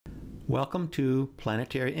Welcome to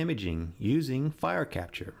Planetary Imaging using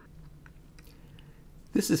FireCapture.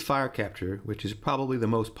 This is FireCapture, which is probably the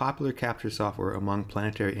most popular capture software among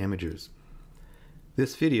planetary imagers.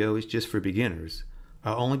 This video is just for beginners.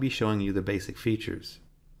 I'll only be showing you the basic features.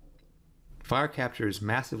 FireCapture is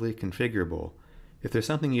massively configurable. If there's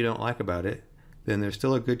something you don't like about it, then there's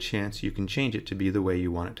still a good chance you can change it to be the way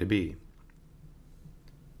you want it to be.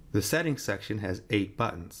 The settings section has 8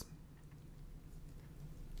 buttons.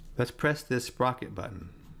 Let's press this sprocket button.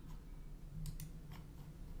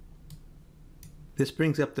 This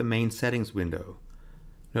brings up the main settings window.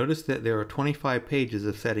 Notice that there are 25 pages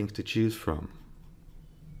of settings to choose from.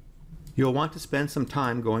 You'll want to spend some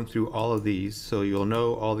time going through all of these so you'll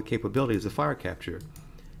know all the capabilities of FireCapture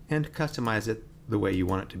and customize it the way you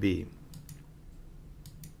want it to be.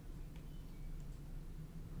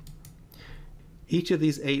 Each of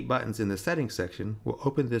these 8 buttons in the settings section will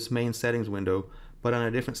open this main settings window, but on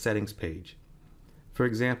a different settings page. For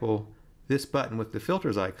example, this button with the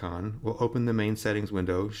filters icon will open the main settings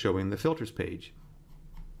window showing the filters page.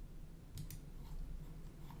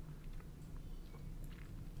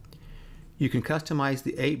 You can customize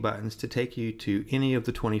the 8 buttons to take you to any of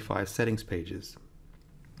the 25 settings pages.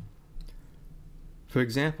 For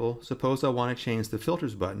example, suppose I want to change the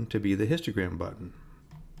filters button to be the histogram button.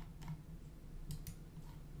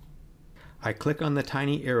 I click on the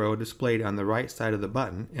tiny arrow displayed on the right side of the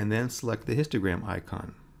button and then select the histogram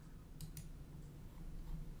icon.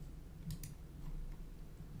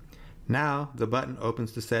 Now the button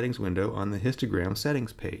opens the settings window on the histogram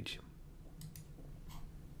settings page.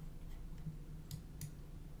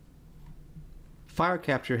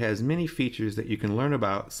 FireCapture has many features that you can learn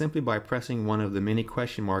about simply by pressing one of the many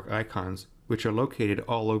question mark icons which are located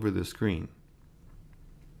all over the screen.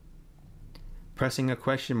 Pressing a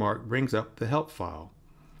question mark brings up the help file.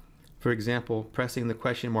 For example, pressing the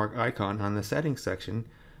question mark icon on the settings section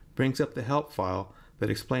brings up the help file that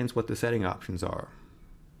explains what the setting options are.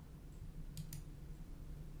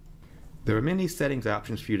 There are many settings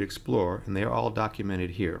options for you to explore, and they are all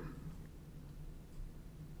documented here.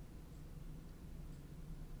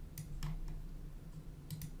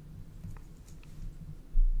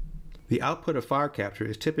 The output of FireCapture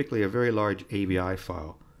is typically a very large AVI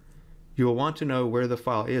file. You will want to know where the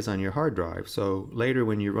file is on your hard drive, so later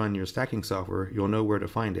when you run your stacking software, you'll know where to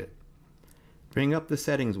find it. Bring up the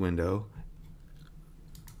settings window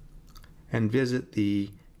and visit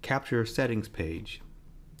the Capture Settings page.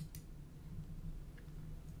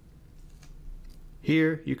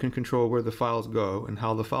 Here you can control where the files go and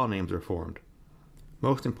how the file names are formed.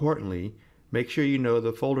 Most importantly, make sure you know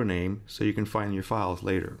the folder name so you can find your files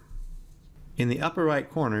later. In the upper right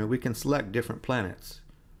corner, we can select different planets.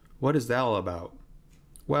 What is that all about?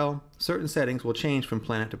 Well, certain settings will change from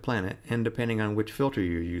planet to planet and depending on which filter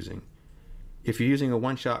you're using. If you're using a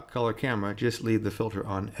one-shot color camera, just leave the filter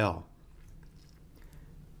on L.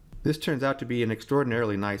 This turns out to be an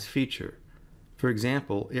extraordinarily nice feature. For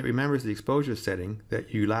example, it remembers the exposure setting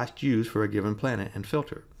that you last used for a given planet and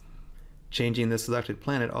filter. Changing the selected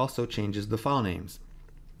planet also changes the file names.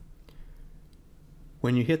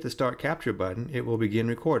 When you hit the Start Capture button, it will begin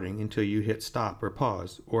recording until you hit stop or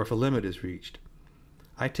pause, or if a limit is reached.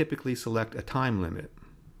 I typically select a time limit.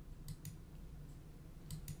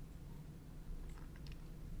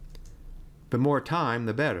 The more time,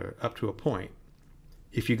 the better, up to a point.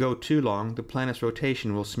 If you go too long, the planet's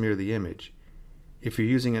rotation will smear the image. If you're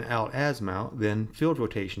using an Alt-Az mount, then field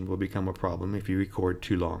rotation will become a problem if you record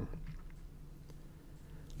too long.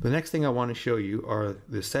 The next thing I want to show you are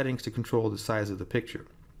the settings to control the size of the picture.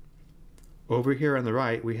 Over here on the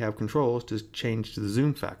right, we have controls to change the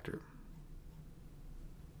zoom factor.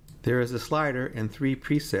 There is a slider and 3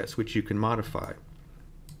 presets which you can modify.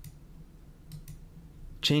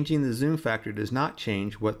 Changing the zoom factor does not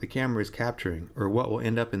change what the camera is capturing or what will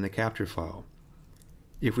end up in the capture file.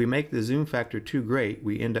 If we make the zoom factor too great,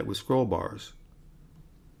 we end up with scroll bars.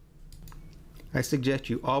 I suggest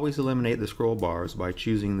you always eliminate the scroll bars by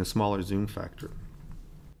choosing the smaller zoom factor.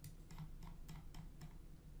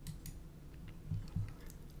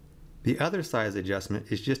 The other size adjustment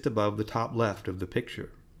is just above the top left of the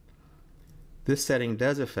picture. This setting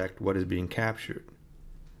does affect what is being captured.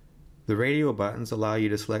 The radio buttons allow you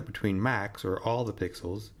to select between max, or all the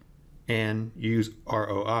pixels, and use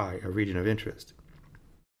ROI, a region of interest.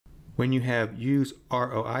 When you have use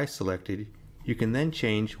ROI selected, you can then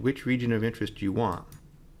change which region of interest you want.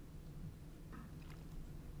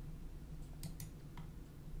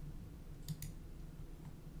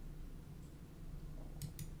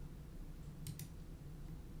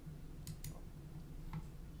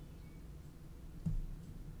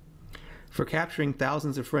 For capturing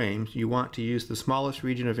thousands of frames, you want to use the smallest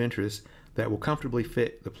region of interest that will comfortably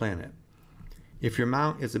fit the planet. If your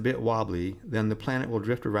mount is a bit wobbly, then the planet will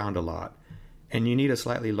drift around a lot, and you need a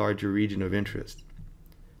slightly larger region of interest.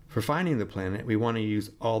 For finding the planet, we want to use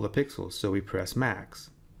all the pixels, so we press Max.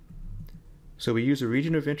 So we use a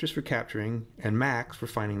region of interest for capturing and Max for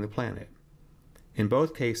finding the planet. In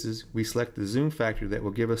both cases, we select the zoom factor that will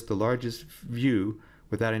give us the largest view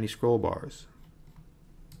without any scroll bars.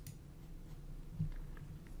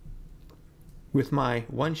 With my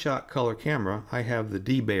one-shot color camera, I have the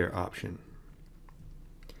debayer option.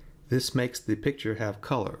 This makes the picture have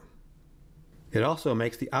color. It also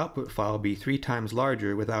makes the output file be 3 times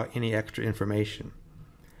larger without any extra information.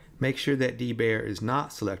 Make sure that debayer is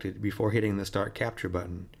not selected before hitting the Start Capture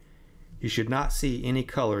button. You should not see any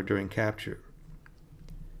color during capture.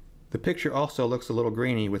 The picture also looks a little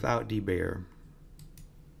grainy without debayer.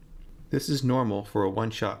 This is normal for a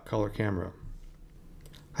one-shot color camera.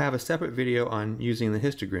 I have a separate video on using the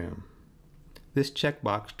histogram. This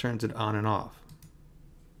checkbox turns it on and off.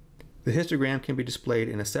 The histogram can be displayed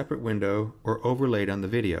in a separate window or overlaid on the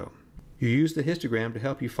video. You use the histogram to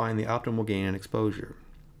help you find the optimal gain and exposure.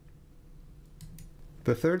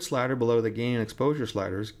 The third slider below the gain and exposure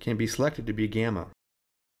sliders can be selected to be gamma.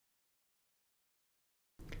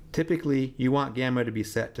 Typically, you want gamma to be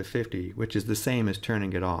set to 50, which is the same as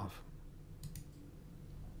turning it off.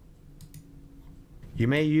 You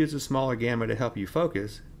may use a smaller gamma to help you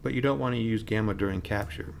focus, but you don't want to use gamma during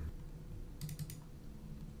capture.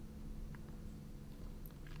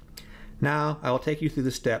 Now, I will take you through the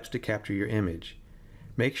steps to capture your image.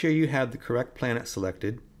 Make sure you have the correct planet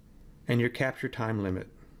selected and your capture time limit.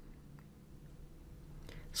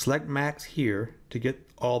 Select Max here to get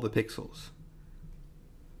all the pixels.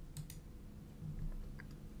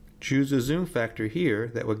 Choose a zoom factor here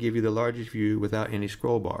that will give you the largest view without any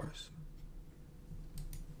scroll bars.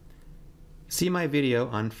 See my video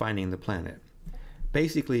on finding the planet.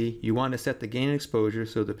 Basically, you want to set the gain and exposure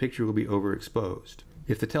so the picture will be overexposed.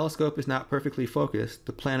 If the telescope is not perfectly focused,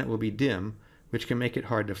 the planet will be dim, which can make it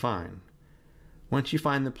hard to find. Once you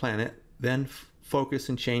find the planet, then focus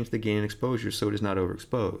and change the gain and exposure so it is not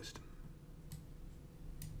overexposed.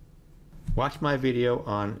 Watch my video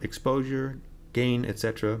on exposure, gain,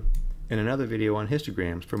 etc., and another video on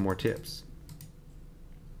histograms for more tips.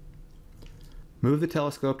 Move the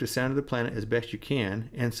telescope to center the planet as best you can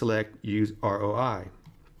and select Use ROI.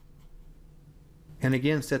 And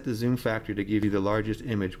again, set the zoom factor to give you the largest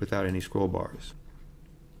image without any scroll bars.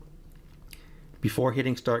 Before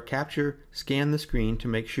hitting Start Capture, scan the screen to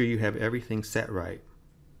make sure you have everything set right.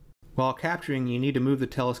 While capturing, you need to move the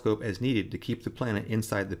telescope as needed to keep the planet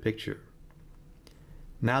inside the picture.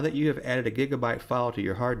 Now that you have added a gigabyte file to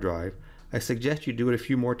your hard drive, I suggest you do it a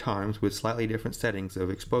few more times with slightly different settings of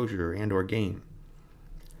exposure and/or gain.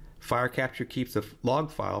 FireCapture keeps a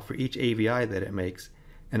log file for each AVI that it makes,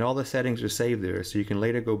 and all the settings are saved there so you can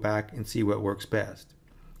later go back and see what works best.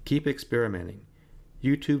 Keep experimenting.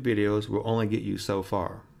 YouTube videos will only get you so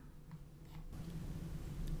far.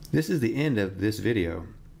 This is the end of this video.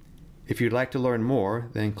 If you'd like to learn more,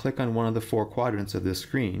 then click on one of the 4 quadrants of this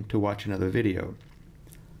screen to watch another video.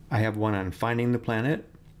 I have one on finding the planet,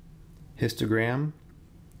 histogram,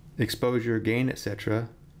 exposure, gain, etc.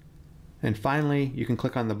 And finally, you can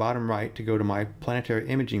click on the bottom right to go to my planetary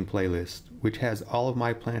imaging playlist, which has all of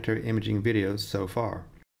my planetary imaging videos so far.